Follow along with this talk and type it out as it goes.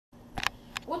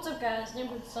What's up guys,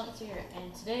 Neighborhood Stunts here,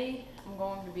 and today I'm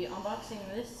going to be unboxing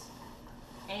this,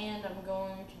 and I'm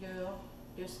going to go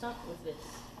do a stunt with this.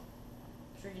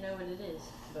 I'm sure you know what it is,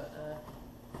 but I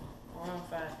don't know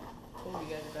if I told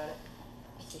you guys about it.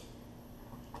 Let's see.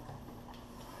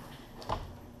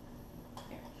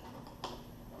 Here.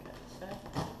 Got this side.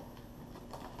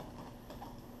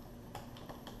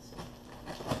 Let's see.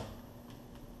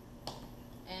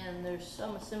 And there's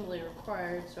some assembly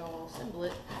required, so I'll assemble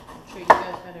it. I'll show you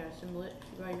guys how to assemble it if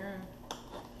you buy your own.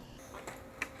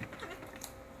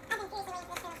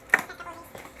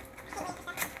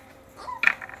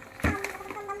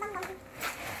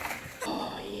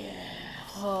 Oh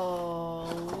yeah.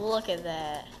 Oh, look at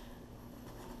that.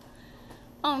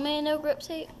 Oh man, no grip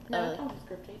tape? No, it comes with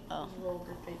grip tape. Oh. There's a little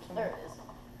grip tape somewhere.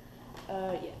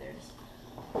 There it is. Yeah, there it is.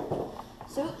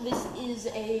 So this is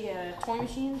a toy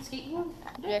machine skateboard.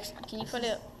 Jackson,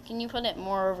 can you put it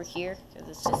more over here? Cause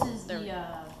it's this is the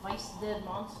Vice Dead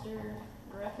Monster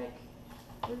graphic.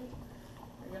 I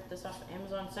got this off of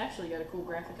Amazon. It's actually got a cool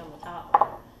graphic on the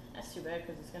top. That's too bad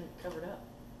because it's gonna be covered up.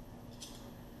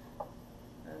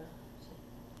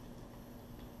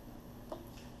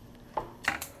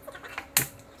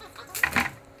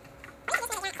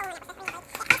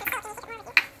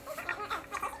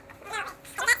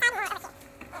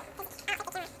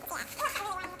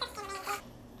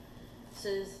 This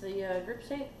is the grip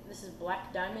tape. This is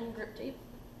black diamond grip tape.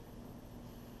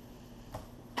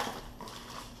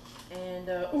 And,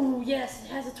 ooh, yes, it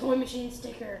has a toy machine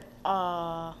sticker.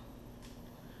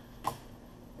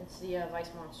 It's the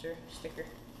Vice Monster sticker.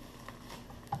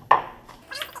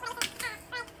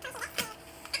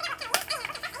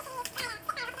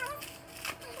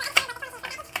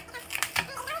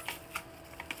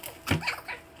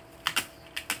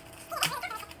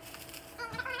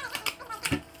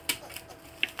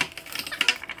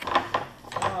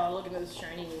 Oh, look at those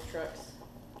shiny new trucks.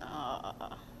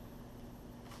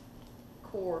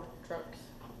 Core trucks.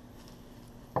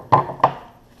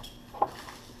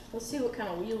 Let's see what kind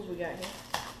of wheels we got here.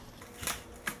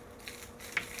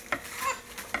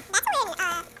 That's a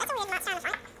weird monster on the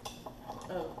front.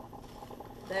 Oh,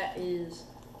 that is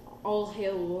All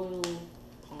Hail Loyal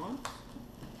Pawns.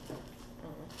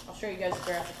 I'll show you guys the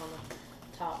graphic on the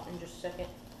top in just a second.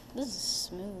 This is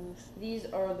smooth. These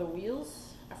are the wheels.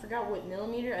 I forgot what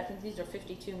millimeter. I think these are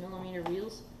 52 millimeter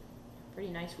wheels. Pretty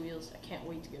nice wheels. I can't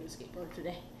wait to go to skateboard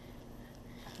today.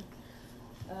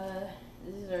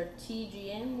 These are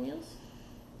TGM wheels.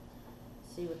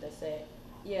 Let's see what they say.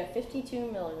 Yeah, 52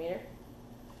 millimeter.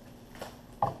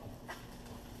 Okay.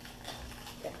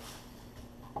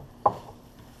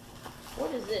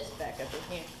 What is this back up in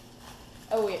here?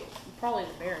 Oh yeah, probably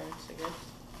the bearings, I guess.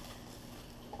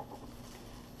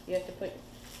 You have to put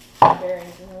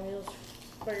bearings in the wheels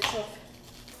by yourself.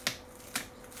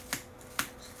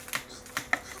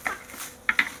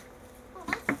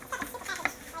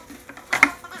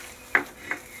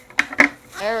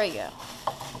 There we go.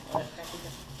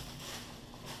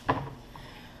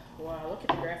 Wow, look at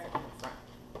the graphic on the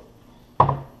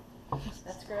front.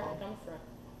 That's the graphic on the front.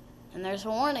 And there's a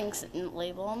warning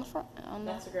label on the front.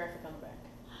 That's the graphic on the back.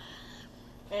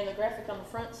 And the graphic on the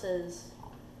front says,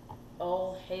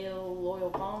 All Hail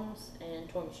Loyal Palms and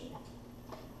Toy Machine.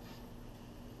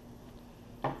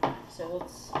 So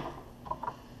let's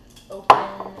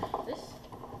open this.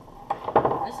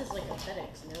 This is like a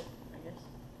FedEx note, I guess.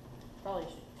 Probably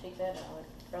should take that out.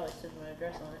 It probably says my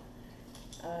address on it.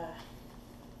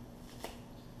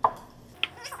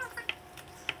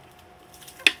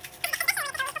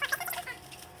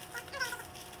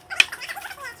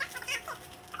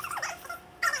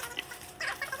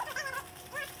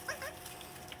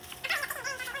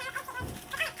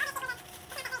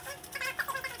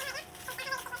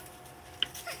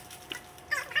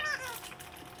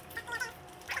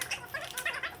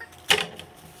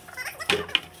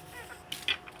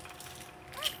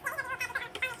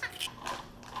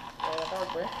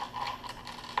 Hardware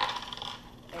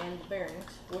and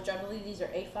bearings, which I believe these are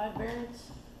A5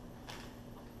 bearings,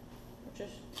 which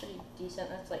is pretty decent.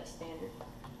 That's like standard.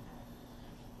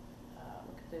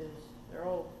 Look at those; they're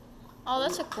all. Oh,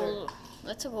 that's a cool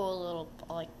little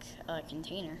like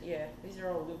container. Yeah, these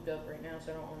are all looped up right now,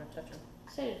 so I don't want to touch them.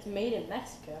 It said it's made in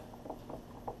Mexico.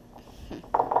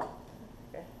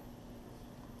 Okay.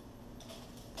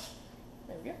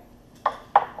 There we go.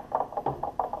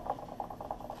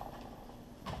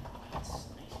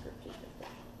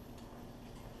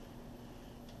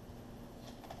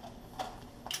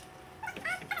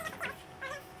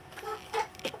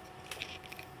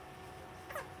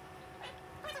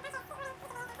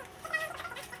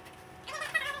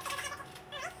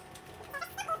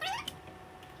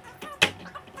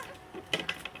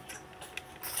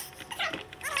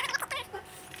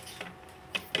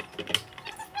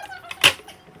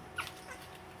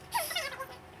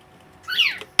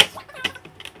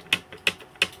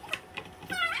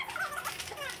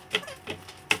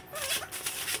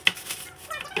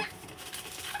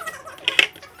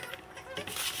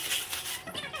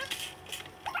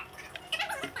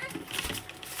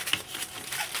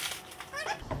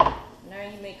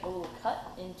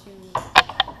 cut into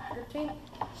grip tape.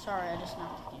 Sorry, I just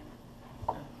knocked the camera.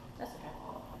 Oh, that's okay.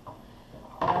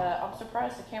 I'm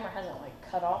surprised the camera hasn't like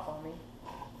cut off on me.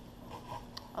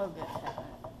 Oh, good. It happened.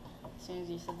 As soon as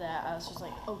you said that, I was just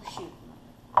like, oh shoot.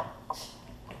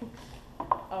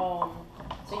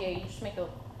 So yeah, you just make a. I'm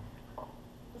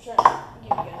trying to give you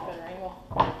guys a better angle.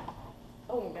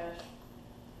 Oh my gosh,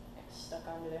 it's stuck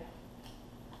onto there.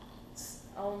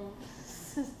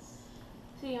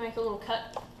 So you make a little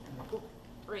cut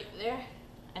right there,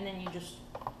 and then you just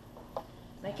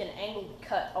make an angled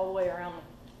cut all the way around the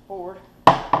board.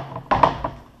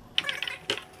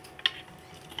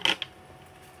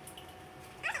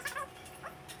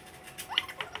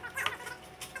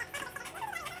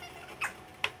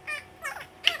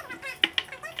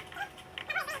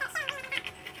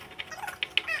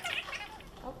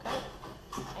 Okay,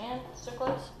 and so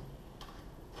close.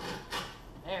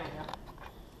 There we go.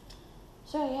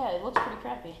 So yeah, it looks pretty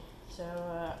crappy. So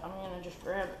I'm gonna just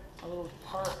grab a little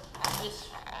part, this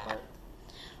part.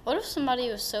 What if somebody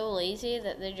was so lazy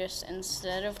that they just,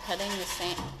 instead of cutting the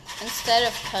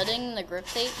grip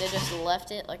tape, they just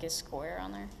left it like a square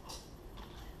on there?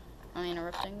 I mean a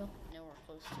rectangle. Nowhere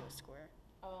close to a square.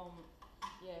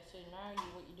 Yeah, so now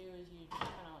what you do is you just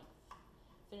kind of like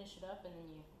finish it up, and then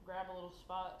you grab a little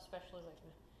spot, especially like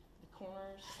the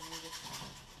corners, and you just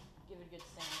give it a good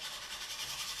sand.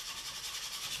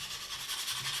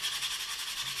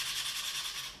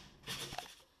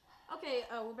 Okay,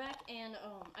 we're back, and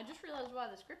I just realized why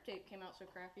the grip tape came out so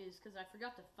crappy is because I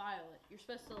forgot to file it. You're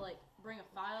supposed to like bring a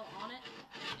file on it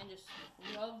and just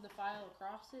rub the file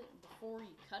across it before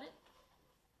you cut it.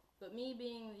 But me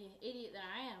being the idiot that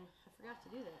I am, I forgot to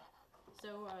do that.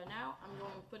 So now I'm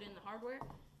going to put in the hardware,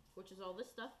 which is all this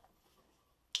stuff.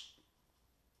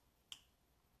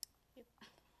 Yep.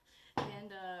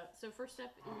 And so first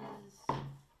step is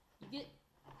you get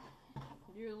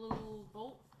your little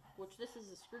bolt, which this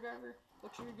is a screwdriver.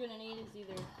 What you're going to need is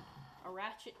either a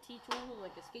ratchet T-tool,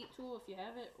 like a skate tool if you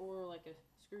have it, or like a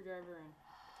screwdriver and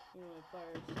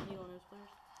pliers, needle nose pliers.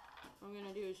 What I'm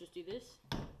going to do is just do this,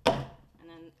 and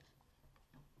then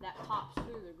that pops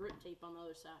through the grip tape on the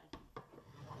other side.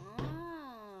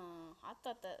 Oh, I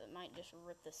thought that it might just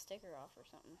rip the sticker off or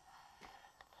something.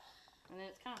 And then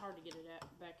it's kind of hard to get it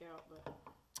back out, but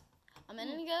a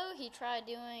minute ago he tried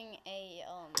doing a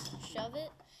shove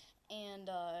it, and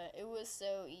it was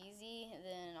so easy.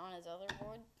 Then on his other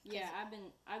board, yeah,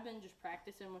 I've been just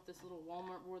practicing with this little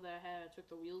Walmart board that I had. I took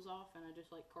the wheels off and I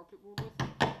just like carpet board with it.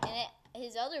 And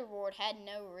his other board had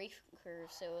no reef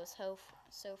curve, so it was so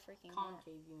freaking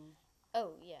concave, you mean?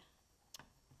 Oh yeah.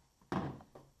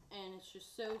 And it's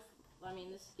just so. I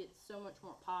mean, this gets so much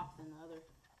more pop than the other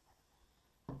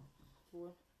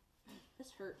board.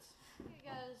 This hurts. Okay,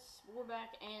 guys, we're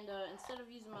back, and instead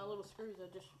of using my little screws, I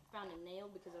just found a nail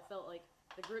because I felt like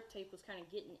the grip tape was kind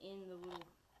of getting in the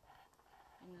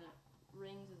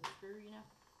rings of the screw, you know.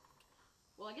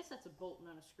 Well, I guess that's a bolt,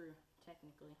 not a screw,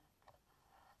 technically.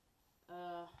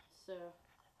 So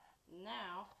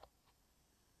now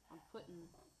I'm putting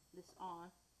this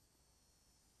on.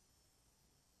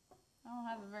 I don't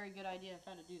have a very good idea of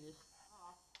how to do this.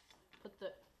 Put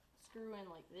the screw in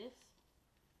like this.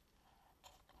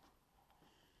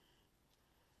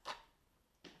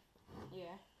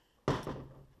 Yeah.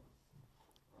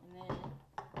 And then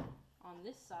on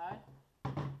this side,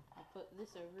 I'll put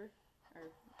this over,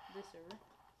 or this over.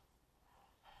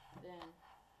 Then,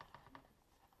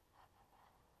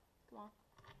 come on.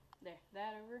 There,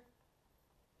 that over.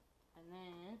 And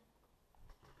then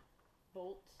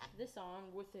bolt this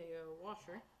on with a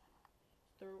washer.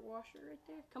 Throw a washer right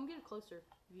there. Come get a closer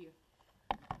view.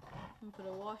 I'm gonna put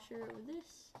a washer over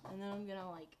this, and then I'm gonna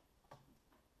like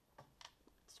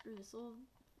screw this little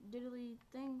diddly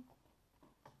thing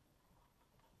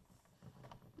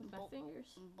with my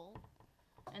fingers. Bolt.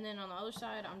 And then on the other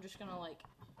side, I'm just gonna like,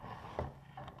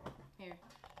 here,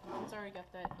 once I already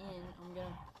got that in, I'm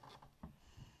gonna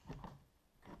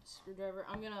screwdriver.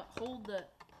 I'm gonna hold the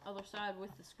other side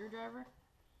with the screwdriver,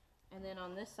 and then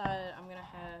on this side, I'm gonna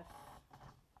have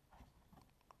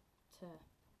to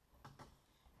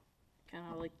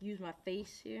kind of like use my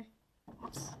face here.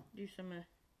 Do some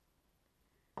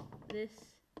this.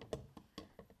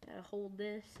 Gotta hold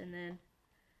this and then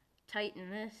tighten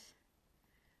this.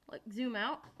 Like zoom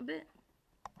out a bit.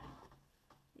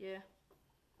 Yeah.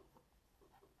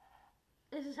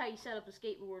 This is how you set up a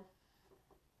skateboard.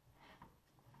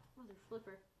 Mother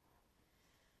flipper.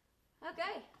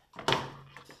 Okay.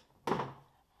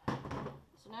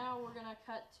 So now we're gonna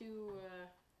cut to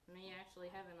me actually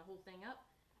having the whole thing up.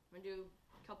 I'm gonna do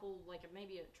a couple, like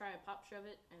maybe try a pop shove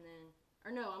it, and then,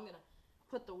 or no, I'm gonna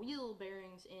put the wheel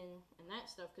bearings in and that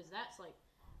stuff, because that's like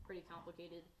pretty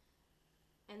complicated.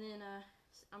 And then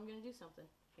I'm gonna do something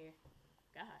here.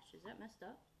 Gosh, is that messed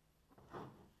up?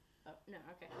 Oh no,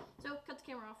 okay. So cut the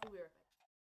camera off. We'll be right back.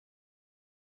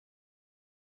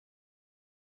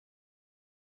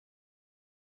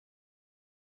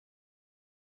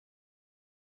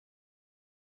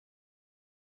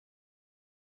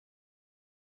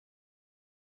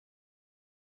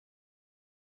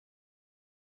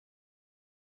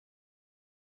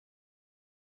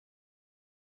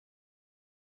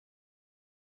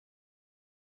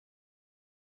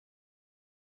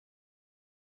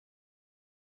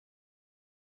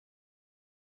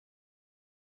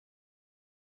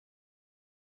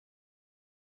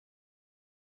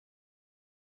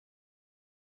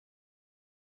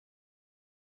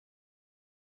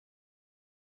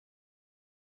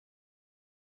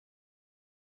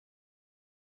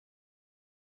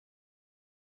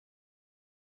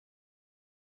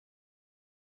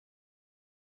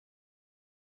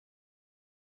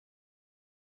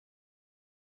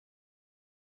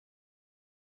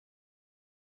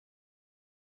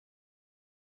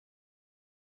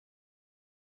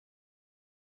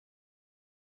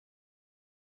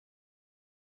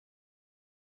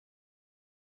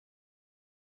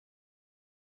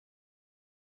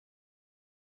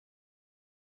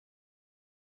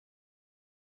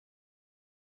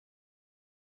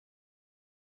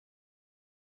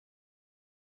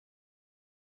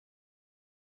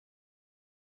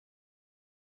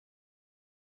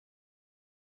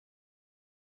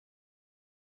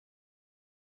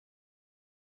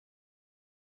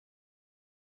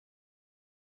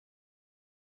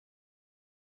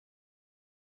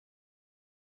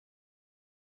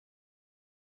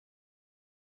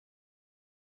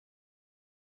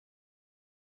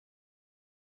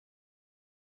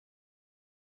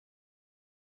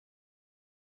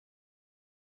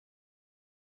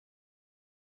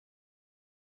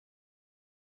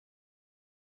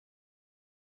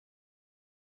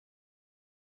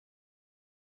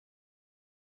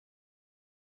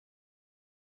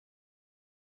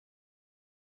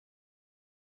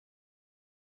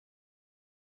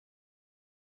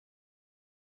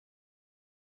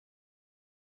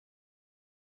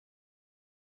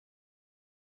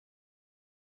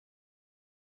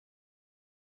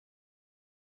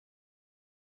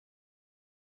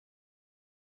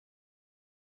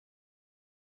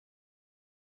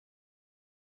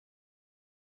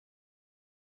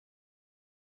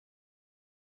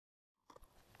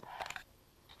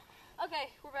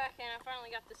 Okay, we're back and I finally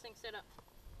got this thing set up.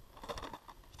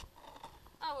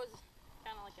 I was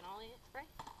kind of like an ollie, right?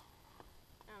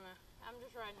 I don't know. I'm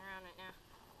just riding around it now.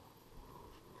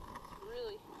 It's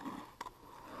really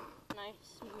nice,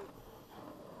 smooth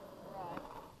ride.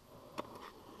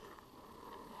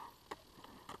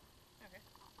 Okay.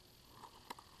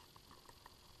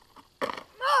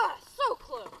 Ah, so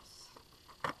close.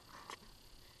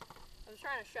 I was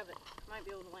trying to shove it. Might be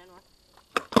able to land one.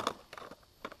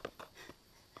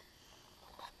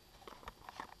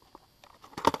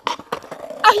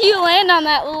 You land on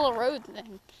that little road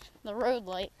thing, the road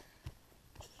light.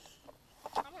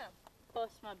 I'm gonna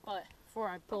bust my butt before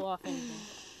I pull off anything.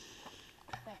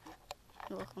 Thank you.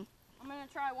 You're welcome. I'm gonna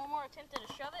try one more attempt at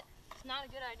a shove it. It's not a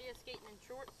good idea skating in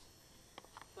shorts,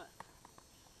 but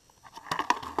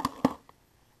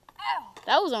ow!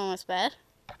 That was almost bad.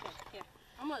 Okay, yeah.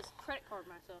 I almost credit card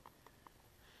myself.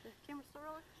 Is the camera still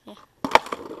rolling?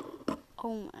 Yeah.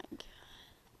 Oh my god.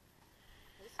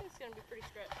 This thing's gonna be pretty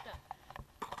scratched up.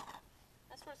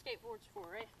 That's what a skateboard's for,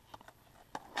 right?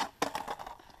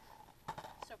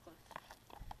 So close.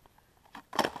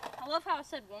 I love how I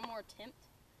said one more attempt.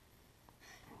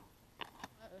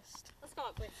 Let's call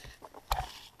it quits.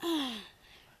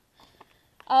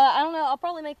 I don't know, I'll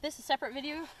probably make this a separate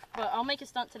video, but I'll make a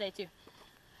stunt today too.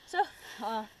 So,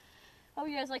 hope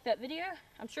you guys liked that video.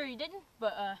 I'm sure you didn't,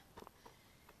 but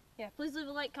yeah, please leave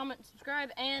a like, comment, and subscribe,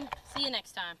 and see you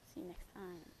next time. See you next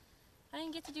time. I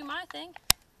didn't get to do my thing.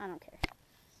 I don't care.